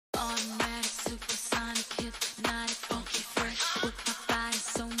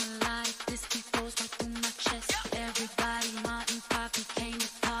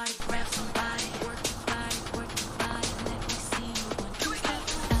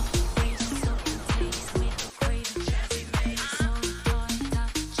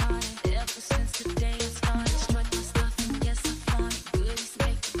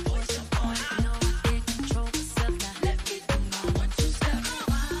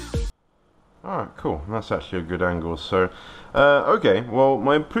Alright, cool. That's actually a good angle. So, okay, well,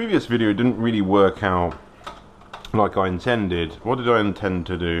 my previous video didn't really work out like I intended. What did I intend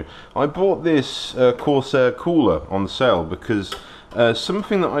to do? I bought this Corsair cooler on sale because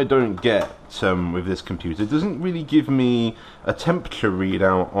something that I don't get with this computer, it doesn't really give me a temperature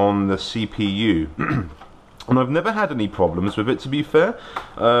readout on the CPU. And I've never had any problems with it, to be fair,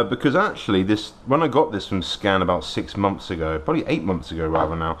 because actually when I got this from Scan about 6 months ago, probably 8 months ago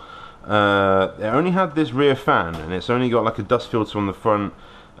rather now, it only had this rear fan, and it's only got like a dust filter on the front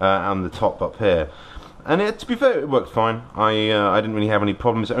and the top up here. And to be fair, it worked fine. I didn't really have any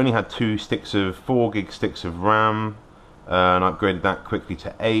problems. It only had 4 gig sticks of RAM, and I upgraded that quickly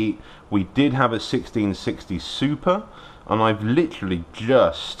to 8. We did have a 1660 Super, and I've literally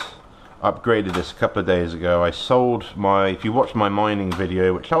just upgraded this a couple of days ago. I sold if you watch my mining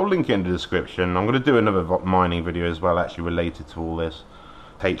video, which I'll link in the description, I'm going to do another mining video as well, actually related to all this,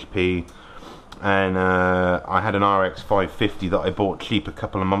 HP. And I had an RX 550 that I bought cheap a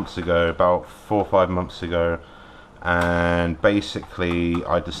couple of months ago, about 4 or 5 months ago, and basically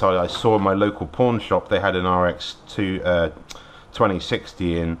I decided, I saw in my local pawn shop they had an RX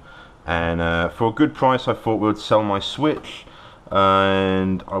 2060 in, and for a good price I thought we would sell my Switch.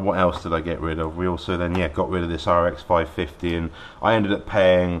 And what else did I get rid of? We also then got rid of this RX 550, and I ended up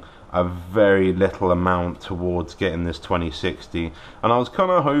paying a very little amount towards getting this 2060, and I was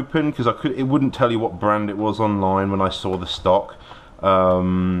kind of hoping, because it wouldn't tell you what brand it was online when I saw the stock. I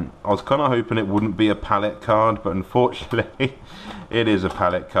was kind of hoping it wouldn't be a PALIT card, but unfortunately it is a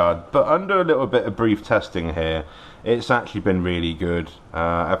PALIT card. But under a little bit of brief testing here, it's actually been really good.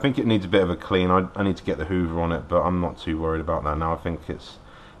 I think it needs a bit of a clean. I need to get the Hoover on it, but I'm not too worried about that now. I think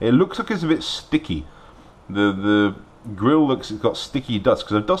it looks like it's a bit sticky. The grill looks, it's got sticky dust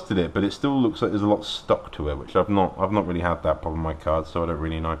because I've dusted it, but it still looks like there's a lot stuck to it, which I've not really had that problem with my card, so I don't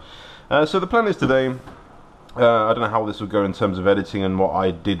really know. So the plan is today, I don't know how this will go in terms of editing and what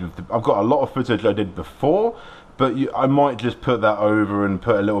I did with I've got a lot of footage I did before, but I might just put that over and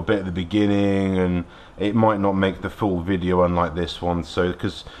put a little bit at the beginning, and it might not make the full video unlike this one. So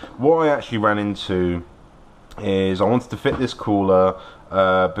because what I actually ran into is I wanted to fit this cooler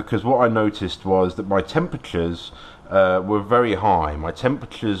because what I noticed was that my temperatures were very high. My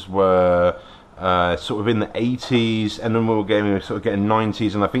temperatures were sort of in the 80s, and then we were getting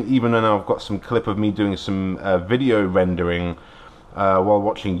 90s, and I think even now I've got some clip of me doing some video rendering while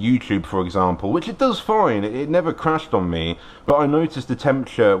watching YouTube, for example, which it does fine, it never crashed on me, but I noticed the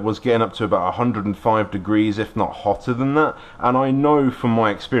temperature was getting up to about 105 degrees, if not hotter than that, and I know from my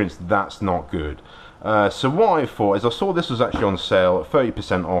experience that's not good. So what I thought is, I saw this was actually on sale at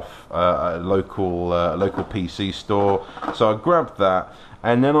 30% off at a local PC store, so I grabbed that,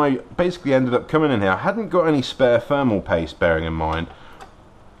 and then I basically ended up coming in here. I hadn't got any spare thermal paste, bearing in mind.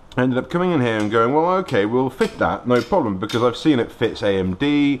 I ended up coming in here and going, well, okay, we'll fit that, no problem, because I've seen it fits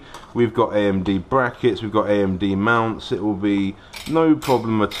AMD, we've got AMD brackets, we've got AMD mounts, it will be no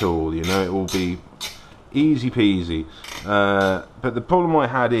problem at all, you know, it will be easy peasy. But the problem I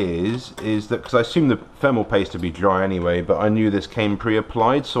had is that, because I assumed the thermal paste to be dry anyway, but I knew this came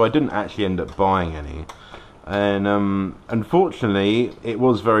pre-applied, so I didn't actually end up buying any. And unfortunately it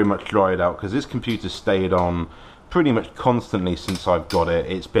was very much dried out, because this computer stayed on pretty much constantly since I've got it.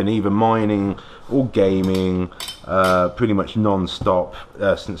 It's been either mining or gaming pretty much non-stop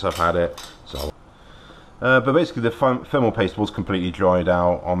since I've had it. So but basically the thermal paste was completely dried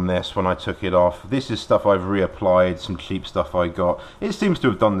out on this when I took it off. This is stuff I've reapplied, some cheap stuff I got. It seems to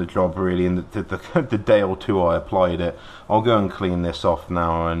have done the job really in the day or two I applied it. I'll go and clean this off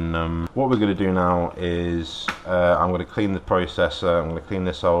now, and what we're going to do now is I'm going to clean the processor, I'm going to clean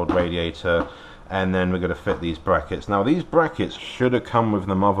this old radiator, and then we're going to fit these brackets. Now these brackets should have come with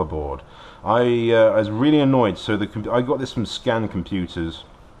the motherboard. I was really annoyed, so I got this from Scan Computers,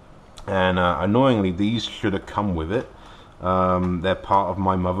 and annoyingly these should have come with it. They're part of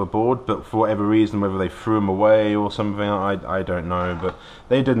my motherboard, but for whatever reason, whether they threw them away or something, I don't know, but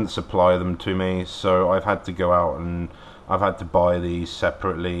they didn't supply them to me, so I've had to go out and I've had to buy these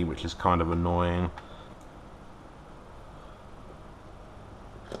separately, which is kind of annoying.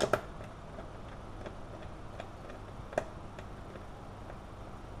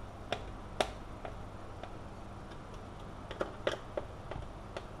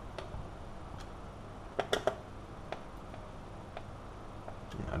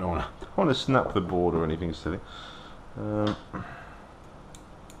 I don't want to snap the board or anything silly.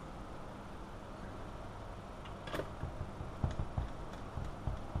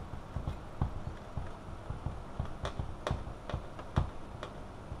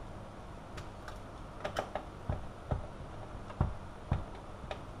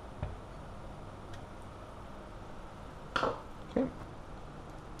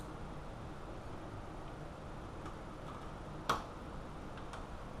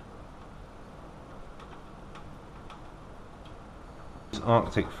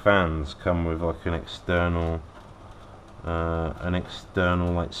 Arctic fans come with like an external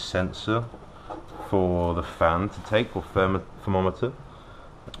like sensor for the fan to take, or thermometer.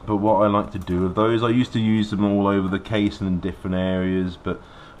 But what I like to do with those, I used to use them all over the case and in different areas, but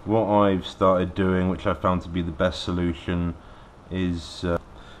what I've started doing, which I found to be the best solution, is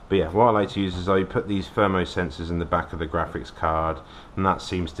but yeah, what I like to use is I put these thermosensors in the back of the graphics card, and that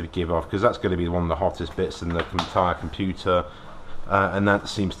seems to give off, because that's going to be one of the hottest bits in the entire computer, and that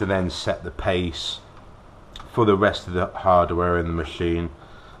seems to then set the pace for the rest of the hardware in the machine,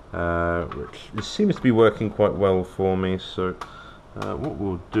 which seems to be working quite well for me. So what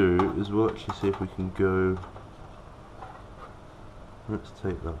we'll do is we'll actually see if we can go, let's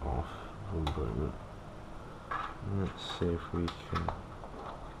take that off, one moment, let's see if we can.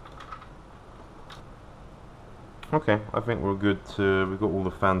 Okay, I think we're good to, we've got all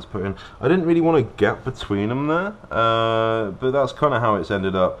the fans put in. I didn't really want a gap between them there, but that's kind of how it's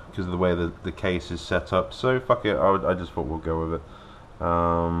ended up because of the way the case is set up. So fuck it, I just thought we'll go with it.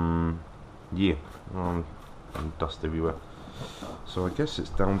 Yeah, and dust everywhere. So I guess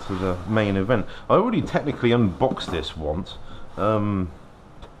it's down to the main event. I already technically unboxed this once.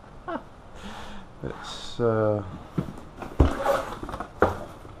 It's not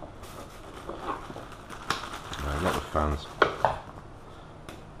the fans.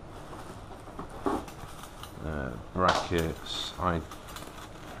 Brackets.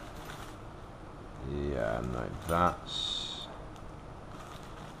 Yeah, no, that's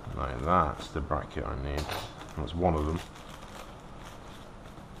the bracket I need. That's one of them.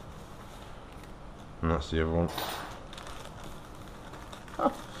 And that's the other one.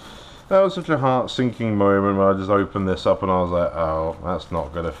 That was such a heart-sinking moment where I just opened this up and I was like, oh, that's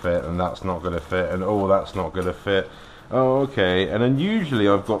not going to fit, and that's not going to fit, and oh, that's not going to fit. Oh, okay. And then usually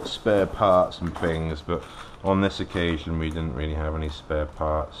I've got spare parts and things, but on this occasion we didn't really have any spare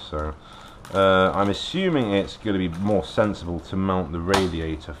parts, so I'm assuming it's going to be more sensible to mount the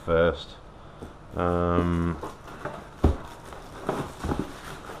radiator first.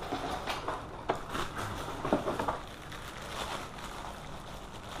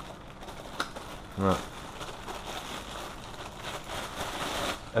 Right.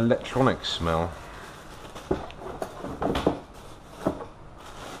 Electronic smell.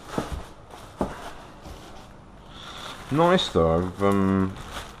 Nice though. I've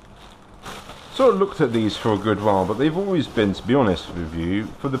sort of looked at these for a good while, but they've always been, to be honest with you,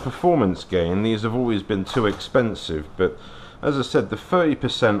 for the performance gain, these have always been too expensive. But as I said, the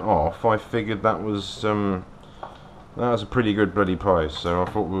 30% off, I figured that was a pretty good bloody price, so I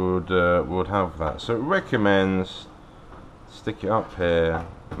thought we would have that. So it recommends, stick it up here,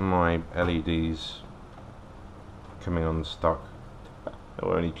 my LEDs coming unstuck. They're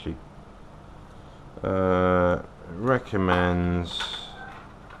only cheap. Recommends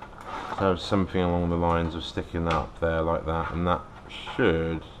to have something along the lines of sticking that up there like that, and that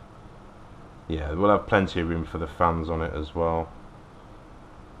should, yeah, we'll have plenty of room for the fans on it as well.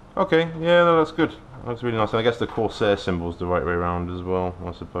 Okay, yeah, no, that's good. That's really nice. And I guess the Corsair symbol's the right way around as well,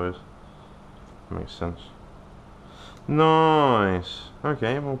 I suppose. Makes sense. Nice.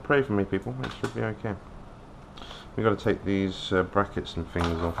 Okay, well, pray for me, people. It should be okay. We've got to take these brackets and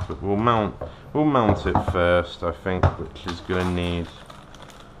things off, but we'll mount it first, I think, which is going to need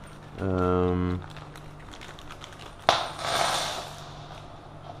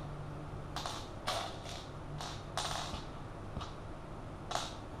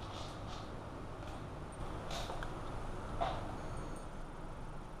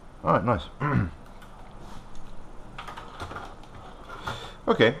alright, nice.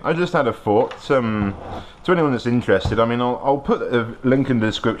 Okay, I just had a thought. To anyone that's interested, I mean, I'll put a link in the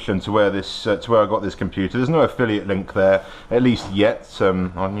description to where this, to where I got this computer. There's no affiliate link there, at least yet. I,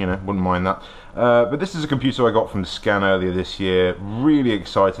 you know, wouldn't mind that. But this is a computer I got from Scan earlier this year. Really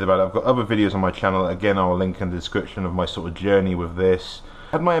excited about it. I've got other videos on my channel. Again, I'll link in the description of my sort of journey with this.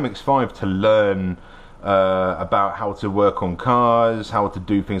 I had my MX5 to learn about how to work on cars, how to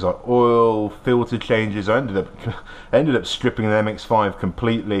do things like oil, filter changes. I ended up stripping the MX5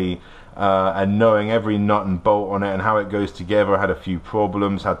 completely and knowing every nut and bolt on it and how it goes together. I had a few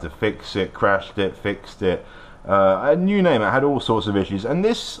problems, had to fix it, crashed it, fixed it, and you name it, I had all sorts of issues. And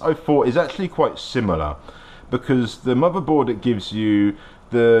this, I thought, is actually quite similar, because the motherboard it gives you,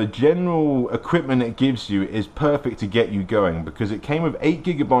 the general equipment it gives you is perfect to get you going, because it came with 8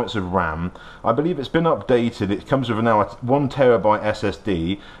 GB of RAM. I believe it's been updated. It comes with now a 1 TB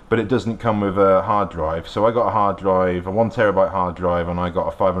SSD, but it doesn't come with a hard drive. So I got a hard drive, a 1 TB hard drive, and I got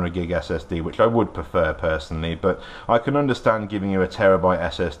a 500 gig SSD, which I would prefer personally, but I can understand giving you a terabyte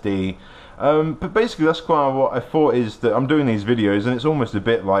SSD. But basically that's quite what I thought, is that I'm doing these videos and it's almost a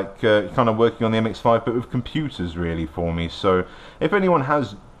bit like kind of working on the MX5 but with computers really for me. So if anyone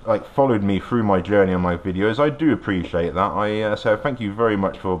has like followed me through my journey on my videos, I do appreciate that. So thank you very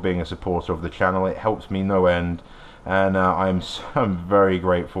much for being a supporter of the channel. It helps me no end, and I'm very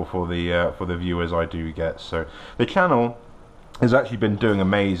grateful for the viewers I do get. So the channel has actually been doing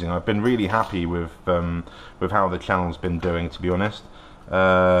amazing. I've been really happy with how the channel's been doing, to be honest.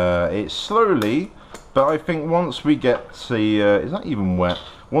 It's slowly, but I think once we get the is that even wet?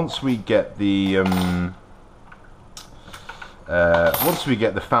 Once we get the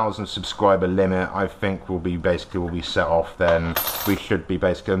 1,000 subscriber limit, I think we'll be set off. Then we should be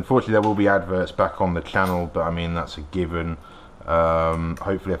basically. Unfortunately, there will be adverts back on the channel, but I mean that's a given.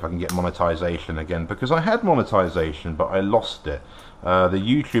 Hopefully, if I can get monetization again, because I had monetization, but I lost it. The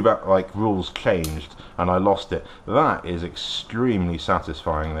YouTube rules changed, and I lost it. That is extremely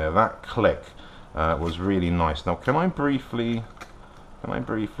satisfying. That click was really nice. Now, can I briefly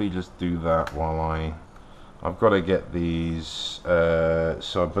just do that while I've got to get these, so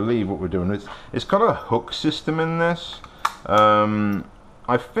I believe what we're doing is, it's got a hook system in this.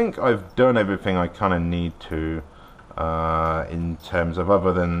 I think I've done everything I kind of need to in terms of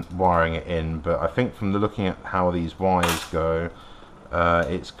other than wiring it in, but I think from looking at how these wires go,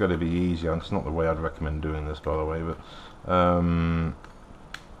 it's going to be easier. It's not the way I'd recommend doing this, by the way, but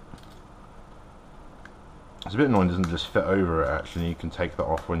it's a bit annoying it doesn't just fit over it actually. You can take that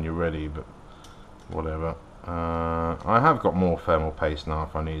off when you're ready, but whatever. I have got more thermal paste now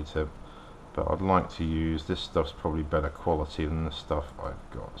if I need to, but I'd like to use this stuff's probably better quality than the stuff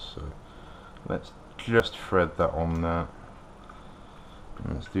I've got, so let's just thread that on there.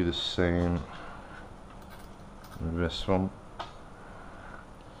 And let's do the same with this one,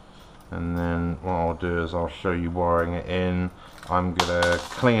 and then what I'll do is I'll show you wiring it in. I'm gonna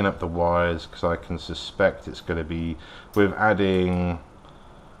clean up the wires because I can suspect it's going to be we're adding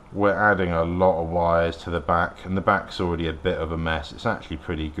a lot of wires to the back, and the back's already a bit of a mess. It's actually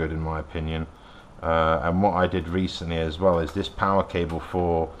pretty good in my opinion. And what I did recently as well is this power cable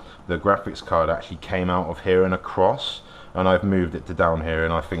for the graphics card actually came out of here and across, and I've moved it to down here,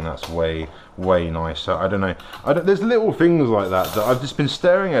 and I think that's way nicer. I don't know, there's little things like that I've just been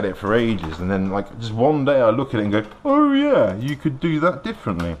staring at it for ages, and then like just one day I look at it and go, oh yeah, you could do that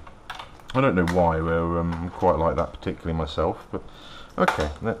differently. I don't know why. I'm quite like that particularly myself, but okay,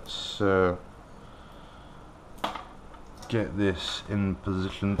 let's get this in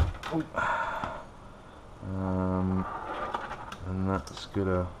position. And that's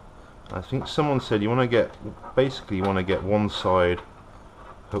gonna, I think someone said you want to get one side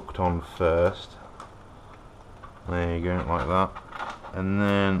hooked on first. There you go, like that. And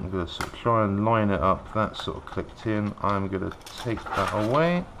then I'm going to sort of try and line it up. That's sort of clicked in. I'm going to take that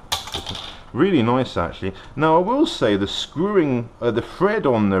away. Really nice actually. Now I will say the screwing, the thread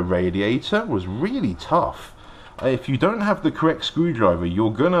on the radiator was really tough. If you don't have the correct screwdriver,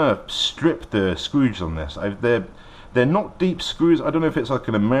 you're gonna strip the screws on this. They're not deep screws. I don't know if it's like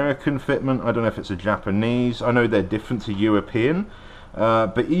an American fitment. I don't know if it's a Japanese. I know they're different to European,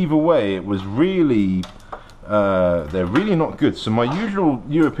 but either way, it was really. They're really not good. So my usual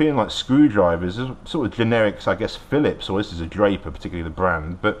European like screwdrivers are sort of generics, I guess Phillips, or this is a Draper, particularly the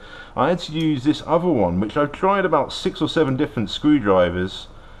brand, but I had to use this other one, which I've tried about 6 or 7 different screwdrivers,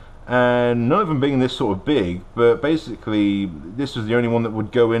 and none of them being this sort of big, but basically this was the only one that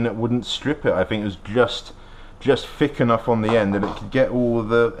would go in that wouldn't strip it. I think it was just thick enough on the end that it could get all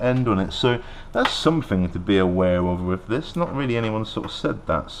the end on it. So that's something to be aware of with this. Not really anyone sort of said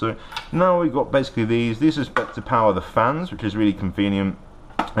that. So now we've got basically these are meant to power the fans, which is really convenient,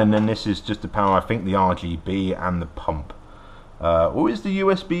 and then this is just to power, I think, the RGB and the pump, or is the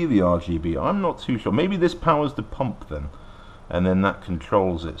USB the RGB? I'm not too sure. Maybe this powers the pump then, and then that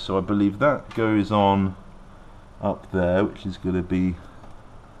controls it. So I believe that goes on up there, which is going to be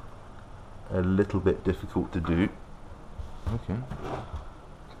a little bit difficult to do. Okay,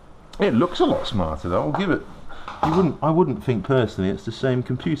 it looks a lot smarter though, I'll give it. I wouldn't think personally it's the same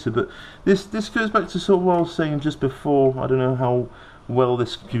computer, but this goes back to sort of what I was saying just before. I don't know how well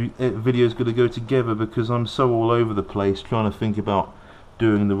this video is going to go together because I'm so all over the place trying to think about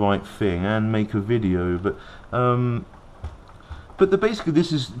doing the right thing and make a video, but basically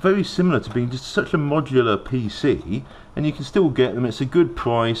this is very similar to being just such a modular PC, and you can still get them. It's a good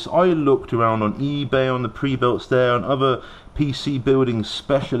price. I looked around on eBay, on the pre-builts there, on other PC building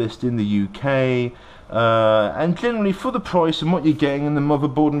specialists in the UK, and generally for the price and what you're getting and the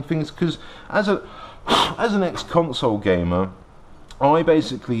motherboard and things, because as an ex-console gamer, I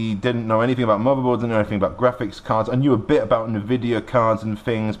basically didn't know anything about motherboards, didn't know anything about graphics cards. I knew a bit about NVIDIA cards and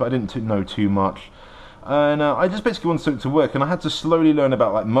things, but I didn't know too much. And I just basically wanted something to work, and I had to slowly learn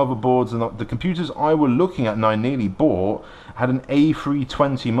about like motherboards, and the computers I were looking at and I nearly bought had an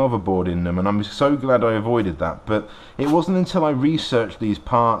A320 motherboard in them, and I'm so glad I avoided that. But it wasn't until I researched these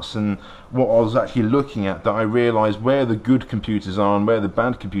parts and what I was actually looking at that I realised where the good computers are and where the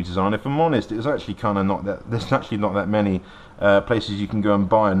bad computers are. And if I'm honest, it was actually kind of not that, there's actually not that many places you can go and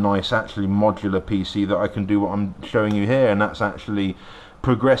buy a nice actually modular PC that I can do what I'm showing you here, and that's actually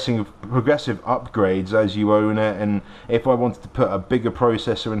progressive upgrades as you own it. And if I wanted to put a bigger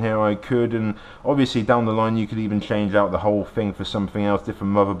processor in here, I could, and obviously down the line you could even change out the whole thing for something else,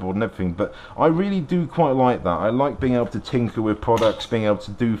 different motherboard and everything. But I really do quite like that. I like being able to tinker with products, being able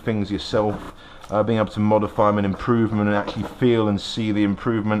to do things yourself, being able to modify them and improve them and actually feel and see the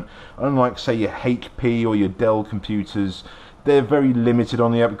improvement. Unlike say your HP or your Dell computers, they're very limited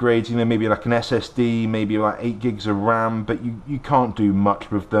on the upgrades. You know, maybe like an SSD, maybe like 8 gigs of RAM, but you can't do much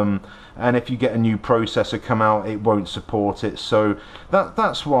with them. And if you get a new processor come out, it won't support it. So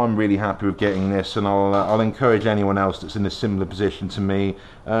that's why I'm really happy with getting this, and I'll encourage anyone else that's in a similar position to me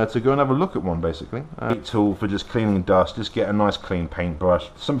to go and have a look at one. Basically, great tool for just cleaning dust. Just get a nice clean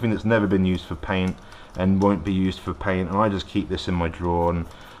paintbrush, something that's never been used for paint and won't be used for paint. And I just keep this in my drawer, and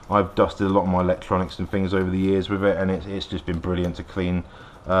I've dusted a lot of my electronics and things over the years with it, and it's just been brilliant to clean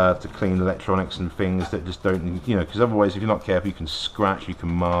electronics and things that just don't, you know, because otherwise if you're not careful you can scratch, you can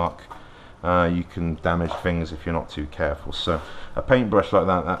mark, you can damage things if you're not too careful. So a paintbrush like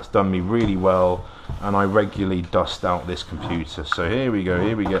that, that's done me really well, and I regularly dust out this computer. So here we go,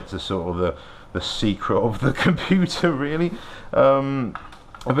 here we get to sort of the secret of the computer really. I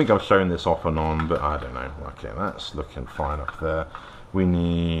think I've shown this off and on, but I don't know. Okay, that's looking fine up there. We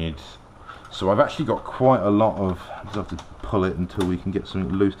need, so I've actually got quite a lot of, I just have to pull it until we can get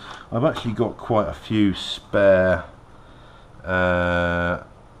something loose. I've actually got quite a few spare, yeah,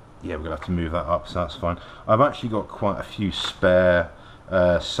 we're going to have to move that up, so that's fine. I've actually got quite a few spare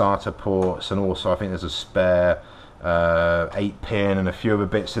SATA ports, and also I think there's a spare 8-pin and a few other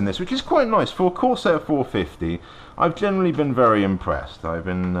bits in this, which is quite nice. For a Corsair 450, I've generally been very impressed. I've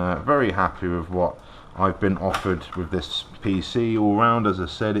been very happy with what I've been offered with this PC all round. As I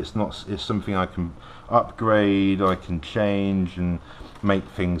said, it's something I can upgrade, I can change and make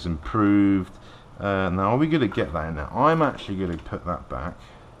things improved. Now are we going to get that in there? I'm actually going to put that back.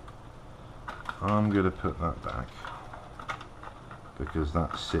 I'm going to put that back because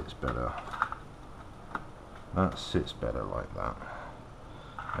that sits better. That sits better like that.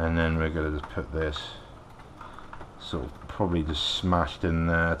 And then we're going to just put this sort of probably just smashed in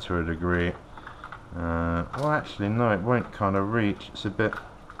there to a degree. Well actually no, it won't kind of reach. It's a bit,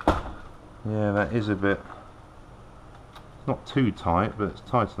 yeah, that is a bit, not too tight, but it's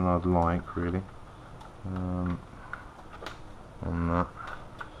tighter than I'd like really, on that.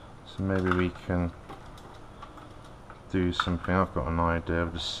 So maybe we can do something. I've got an idea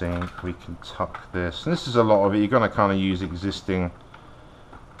of just seeing if we can tuck this. And this is a lot of it, you're going to kind of use existing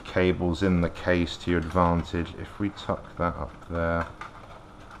cables in the case to your advantage. If we tuck that up there,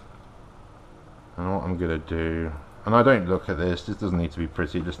 and what I'm going to do, and I don't look at this doesn't need to be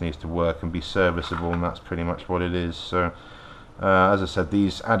pretty, it just needs to work and be serviceable, and that's pretty much what it is. So as I said,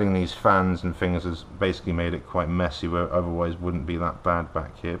 adding these fans and things has basically made it quite messy, where otherwise wouldn't be that bad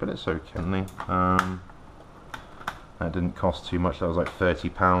back here, but it's okay. That didn't cost too much, that was like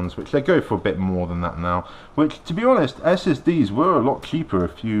 £30, which they go for a bit more than that now, which to be honest, SSDs were a lot cheaper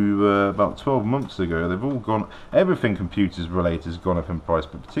about 12 months ago. They've all gone, everything computers related has gone up in price,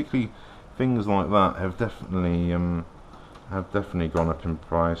 but particularly things like that have definitely gone up in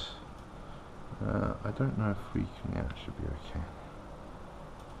price. I don't know if we can, yeah, it should be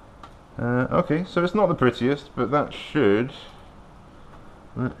okay. Okay, so it's not the prettiest, but that should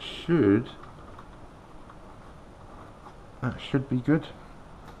be good.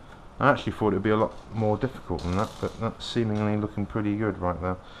 I actually thought it would be a lot more difficult than that, but that's seemingly looking pretty good right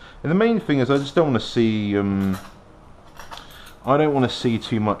there. And the main thing is I just don't want to see I don't want to see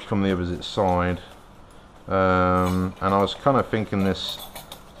too much from the opposite side, and I was kind of thinking this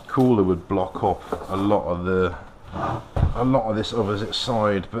cooler would block off a lot of this opposite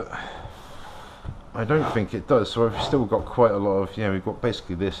side, but I don't think it does. So I've still got quite a lot of, yeah, we've got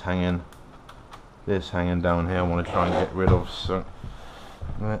basically this hanging down here I want to try and get rid of. So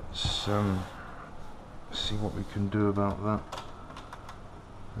let's see what we can do about that.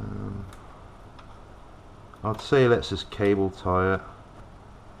 I'd say let's just cable tie it.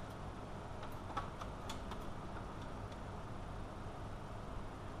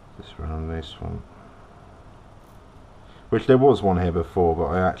 Just around this one. which there was one here before, but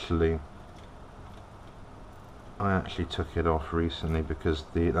I actually took it off recently because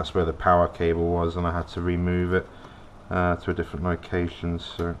that's where the power cable was, and I had to remove it to a different location.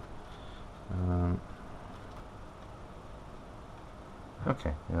 So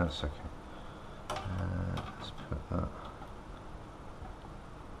okay, yeah, that's okay. Let's put that.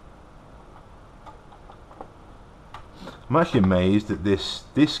 I'm actually amazed that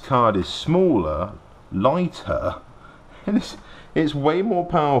this card is smaller, lighter, and it's way more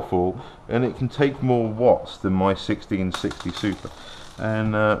powerful, and it can take more watts than my 1660 Super.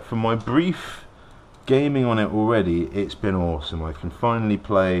 And from my brief gaming on it already, it's been awesome. I can finally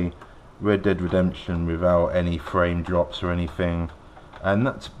play Red Dead Redemption without any frame drops or anything. And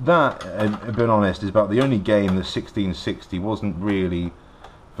that, being honest, is about the only game the 1660 wasn't really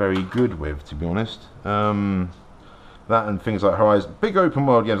very good with, to be honest. That and things like Horizon, big open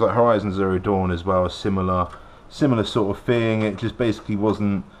world games like Horizon Zero Dawn as well, similar sort of thing. It just basically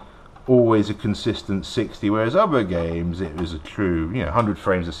wasn't always a consistent 60, whereas other games it was a true, 100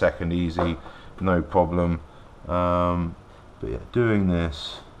 frames a second easy, no problem. But yeah, doing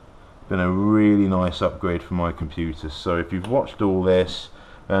this been a really nice upgrade for my computer. So if you've watched all this,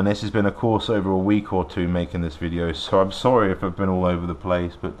 and this has been of course over a week or two making this video, so I'm sorry if I've been all over the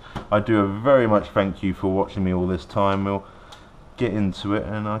place, but I do very much thank you for watching me all this time. We'll get into it,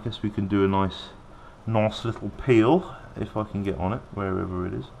 and I guess we can do a nice little peel if I can get on it, wherever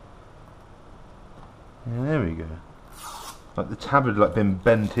it is. And there we go. Like the tab had like been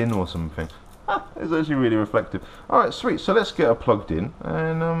bent in or something. It's actually really reflective. Alright, sweet, so let's get her plugged in,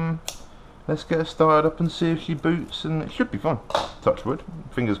 and let's get her started up and see if she boots, and it should be fine. Touch wood,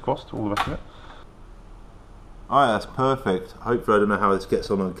 fingers crossed, all the rest of it. Alright, that's perfect. Hopefully, I don't know how this gets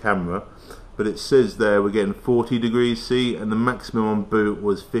on camera, but it says there we're getting 40 degrees C, and the maximum on boot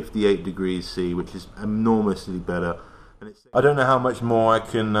was 58 degrees C, which is enormously better. I don't know how much more I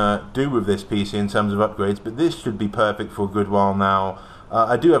can do with this PC in terms of upgrades, but this should be perfect for a good while now.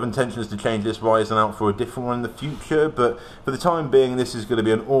 I do have intentions to change this Ryzen out for a different one in the future, but for the time being this is going to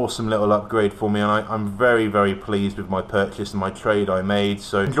be an awesome little upgrade for me, and I'm very, very pleased with my purchase and my trade I made.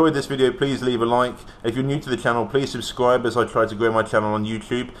 So if you enjoyed this video, please leave a like. If you're new to the channel, please subscribe as I try to grow my channel on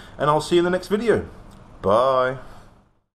YouTube, and I'll see you in the next video. Bye.